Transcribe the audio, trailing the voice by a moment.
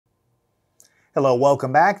Hello,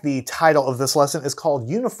 welcome back. The title of this lesson is called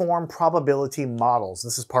Uniform Probability Models.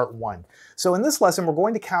 This is part 1. So in this lesson, we're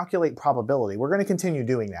going to calculate probability. We're going to continue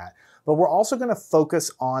doing that, but we're also going to focus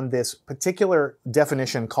on this particular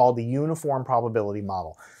definition called the Uniform Probability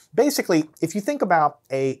Model. Basically, if you think about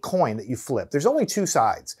a coin that you flip, there's only two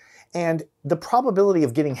sides, and the probability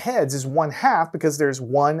of getting heads is 1/2 because there's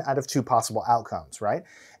one out of two possible outcomes, right?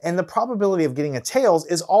 And the probability of getting a tails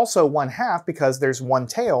is also 1/2 because there's one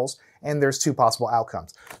tails and there's two possible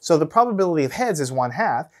outcomes. So the probability of heads is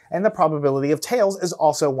 1/2 and the probability of tails is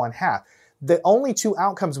also 1/2. The only two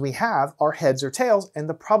outcomes we have are heads or tails, and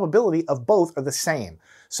the probability of both are the same.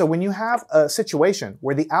 So when you have a situation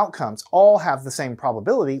where the outcomes all have the same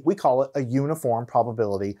probability, we call it a uniform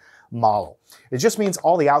probability model. It just means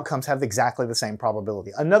all the outcomes have exactly the same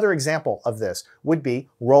probability. Another example of this would be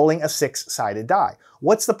rolling a 6-sided die.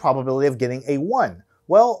 What's the probability of getting a 1?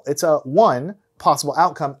 Well, it's a 1 possible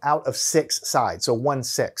outcome out of 6 sides, so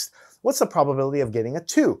 1/6. What's the probability of getting a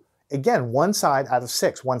 2? Again, one side out of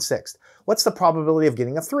 6, 1/6. What's the probability of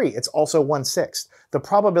getting a 3? It's also 1/6. The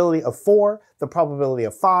probability of 4, the probability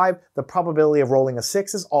of 5, the probability of rolling a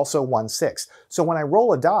 6 is also 1/6. So when I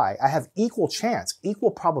roll a die, I have equal chance,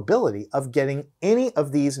 equal probability of getting any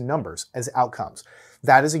of these numbers as outcomes.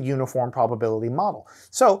 That is a uniform probability model.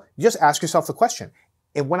 So just ask yourself the question,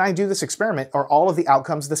 and when I do this experiment, are all of the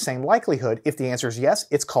outcomes the same likelihood? If the answer is yes,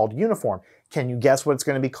 it's called uniform. Can you guess what it's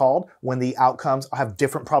going to be called when the outcomes have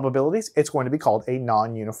different probabilities? It's going to be called a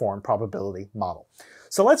non-uniform probability model.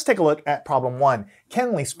 So let's take a look at problem 1.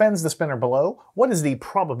 Kenley spins the spinner below. What is the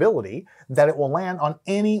probability that it will land on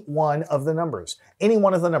any one of the numbers? Any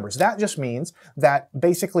one of the numbers. That just means that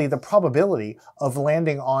basically the probability of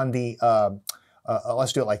landing on the,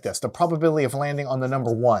 let's do it like this. The probability of landing on the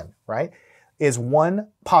number 1, right, is one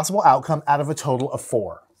possible outcome out of a total of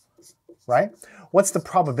 4, right? What's the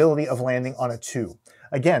probability of landing on a 2?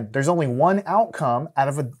 Again, there's only one outcome out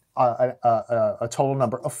of a total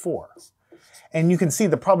number of 4. And you can see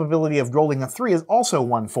the probability of rolling a 3 is also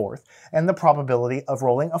 1/4, and the probability of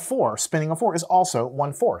rolling a 4, spinning a 4, is also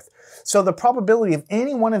 1/4. So the probability of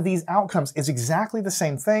any one of these outcomes is exactly the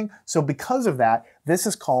same thing. So because of that, this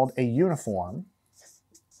is called a uniform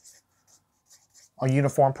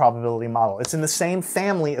probability model. It's in the same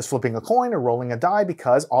family as flipping a coin or rolling a die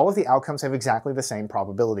because all of the outcomes have exactly the same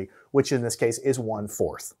probability, which in this case is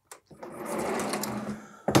 1/4.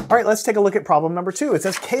 All right, let's take a look at problem number 2. It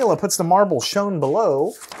says Kayla puts the marbles shown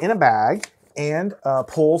below in a bag and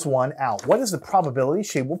pulls one out. What is the probability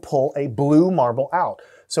she will pull a blue marble out?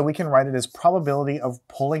 So we can write it as probability of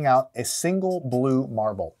pulling out a single blue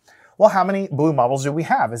marble. Well, how many blue marbles do we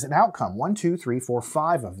have as an outcome? 1, 2, 3, 4,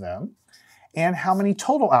 5 of them. And how many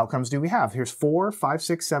total outcomes do we have? Here's 4, 5,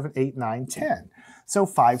 6, 7, 8, 9, 10. So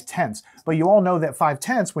 5/10. But you all know that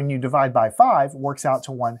 5/10, when you divide by 5, works out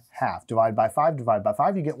to 1/2. Divide by 5,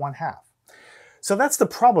 you get 1/2. So that's the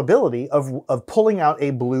probability of pulling out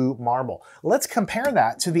a blue marble. Let's compare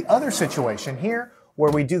that to the other situation here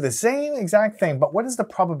where we do the same exact thing, but what is the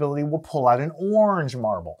probability we'll pull out an orange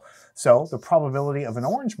marble? So the probability of an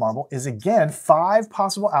orange marble is again 5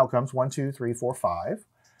 possible outcomes, 1, 2, 3, 4, 5.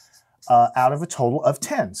 Out of a total of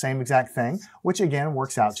 10. Same exact thing, which again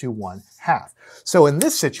works out to 1/2. So in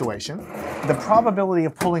this situation, the probability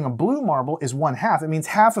of pulling a blue marble is 1/2. It means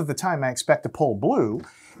half of the time I expect to pull blue,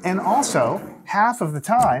 and also half of the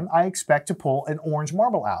time I expect to pull an orange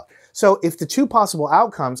marble out. So if the two possible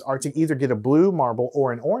outcomes are to either get a blue marble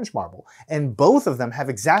or an orange marble, and both of them have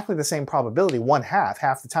exactly the same probability, 1/2,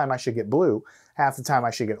 half the time I should get blue, half the time I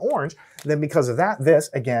should get orange, then because of that, this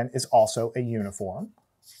again is also a uniform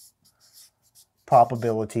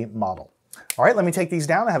probability model. All right, let me take these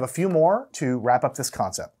down. I have a few more to wrap up this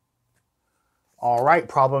concept. All right,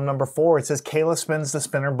 problem number 4. It says Kayla spins the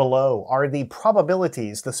spinner below. Are the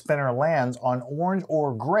probabilities the spinner lands on orange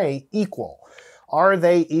or gray equal? Are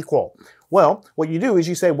they equal? Well, what you do is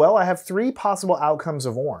you say, well, I have 3 possible outcomes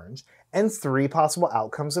of orange and 3 possible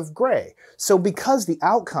outcomes of gray. So because the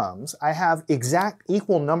outcomes, I have exact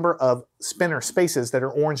equal number of spinner spaces that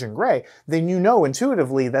are orange and gray, then you know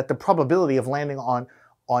intuitively that the probability of landing on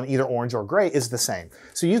either orange or gray is the same.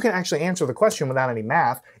 So you can actually answer the question without any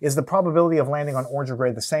math. Is the probability of landing on orange or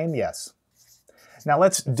gray the same? Yes. Now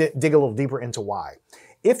let's dig a little deeper into why.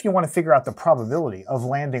 If you want to figure out the probability of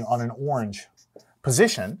landing on an orange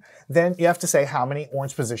position, then you have to say how many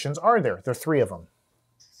orange positions are there? There are 3 of them.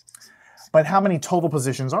 But how many total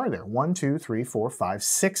positions are there? 1, 2, 3, 4, 5,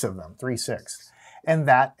 6 of them, 3, 6. And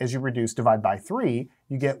that, as you divide by 3,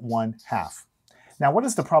 you get 1/2. Now, what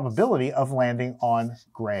is the probability of landing on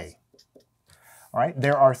gray? All right,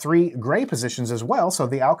 there are 3 gray positions as well, so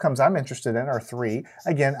the outcomes I'm interested in are 3,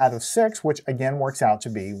 again, out of 6, which again works out to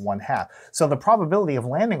be 1/2. So the probability of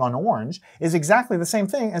landing on orange is exactly the same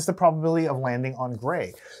thing as the probability of landing on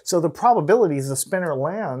gray. So the probabilities the spinner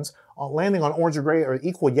landing on orange or gray are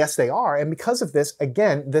equal. Yes, they are. And because of this,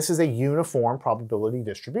 again, this is a uniform probability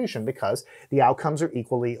distribution because the outcomes are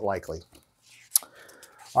equally likely.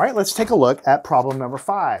 All right, let's take a look at problem number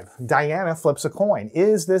 5. Diana flips a coin.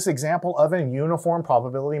 Is this example of a uniform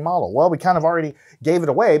probability model? Well, we kind of already gave it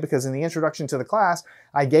away because in the introduction to the class,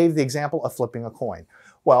 I gave the example of flipping a coin.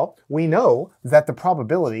 Well, we know that the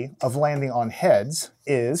probability of landing on heads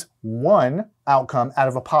is 1 outcome out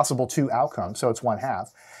of a possible 2 outcomes, so it's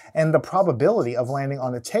 1/2. And the probability of landing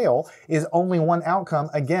on a tail is only 1 outcome,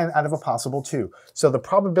 again, out of a possible 2. So the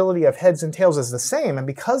probability of heads and tails is the same, and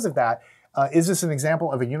because of that, is this an example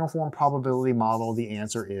of a uniform probability model? The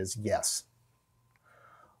answer is yes.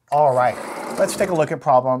 All right, let's take a look at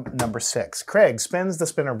problem number 6. Craig spins the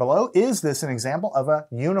spinner below. Is this an example of a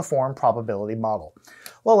uniform probability model?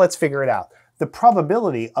 Well, let's figure it out. The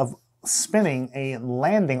probability of spinning a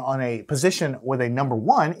landing on a position with a number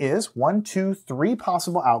 1 is 1, 2, 3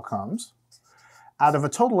 possible outcomes out of a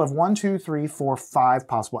total of 1, 2, 3, 4, 5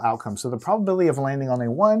 possible outcomes. So the probability of landing on a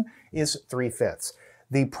 1 is 3/5.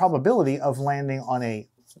 The probability of landing on a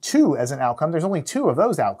 2 as an outcome, there's only 2 of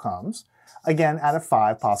those outcomes, again, out of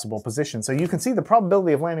 5 possible positions. So you can see the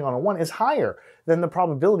probability of landing on a 1 is higher than the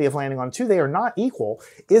probability of landing on 2. They are not equal.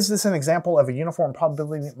 Is this an example of a uniform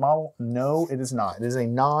probability model? No, it is not. It is a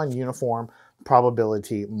non-uniform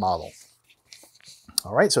probability model.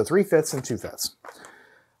 All right, so 3/5 and 2/5.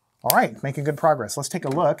 All right, making good progress. Let's take a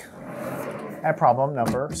look at problem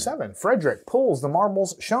number 7. Frederick pulls the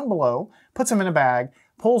marbles shown below, puts them in a bag,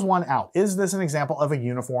 pulls one out. Is this an example of a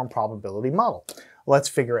uniform probability model? Let's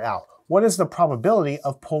figure it out. What is the probability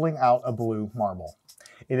of pulling out a blue marble?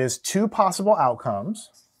 It is 2 possible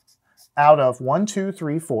outcomes out of 1, 2,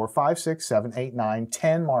 3, 4, 5, 6, 7, 8, 9,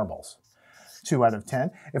 10 marbles. 2 out of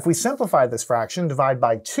 10. If we simplify this fraction, divide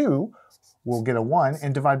by 2, we'll get a 1,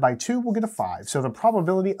 and divide by 2, we'll get a 5. So the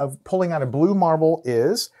probability of pulling out a blue marble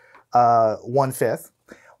is 1/5.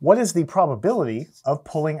 What is the probability of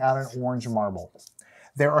pulling out an orange marble?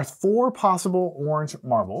 There are 4 possible orange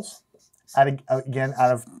marbles, again,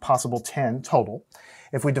 out of possible 10 total.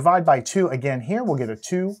 If we divide by 2 again here, we'll get a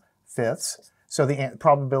 2/5. So the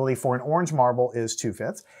probability for an orange marble is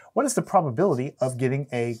 2/5. What is the probability of getting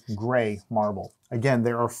a gray marble? Again,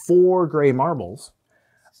 there are 4 gray marbles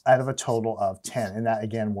out of a total of 10, and that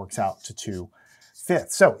again works out to 2/5.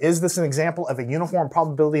 So is this an example of a uniform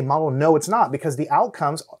probability model? No, it's not, because the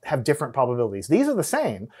outcomes have different probabilities. These are the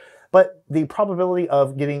same, but the probability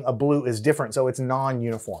of getting a blue is different, so it's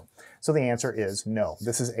non-uniform. So the answer is no.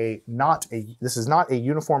 This is not a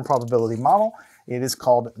uniform probability model. It is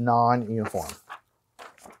called non-uniform.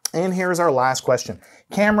 And here's our last question.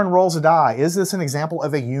 Cameron rolls a die. Is this an example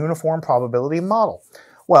of a uniform probability model?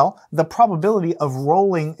 Well, the probability of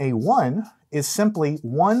rolling a 1 is simply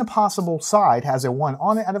 1 possible side has a 1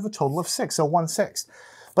 on it out of a total of 6, so 1/6.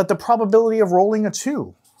 But the probability of rolling a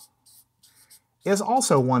 2 is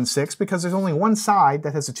also 1/6 because there's only 1 side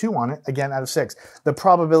that has a 2 on it, again, out of 6. The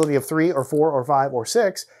probability of 3 or 4 or 5 or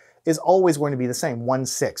 6 is always going to be the same,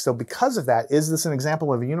 1/6. So because of that, is this an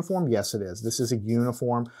example of a uniform? Yes, it is. This is a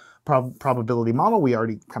uniform probability model. We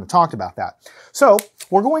already kind of talked about that. So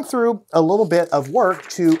we're going through a little bit of work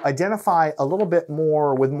to identify a little bit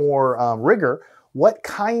more with more rigor what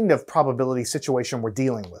kind of probability situation we're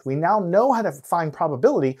dealing with. We now know how to find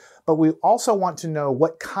probability, but we also want to know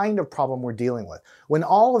what kind of problem we're dealing with. When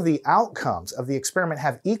all of the outcomes of the experiment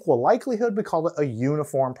have equal likelihood, we call it a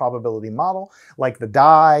uniform probability model, like the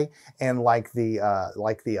die and like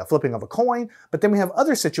the flipping of a coin. But then we have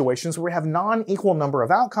other situations where we have non-equal number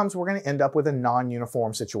of outcomes. We're going to end up with a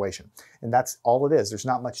non-uniform situation. And that's all it is. There's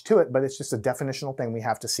not much to it, but it's just a definitional thing we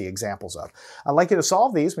have to see examples of. I'd like you to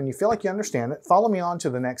solve these. When you feel like you understand it, follow me on to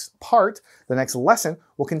the next part, the next lesson.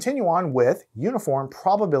 We'll continue on with uniform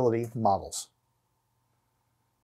probability models.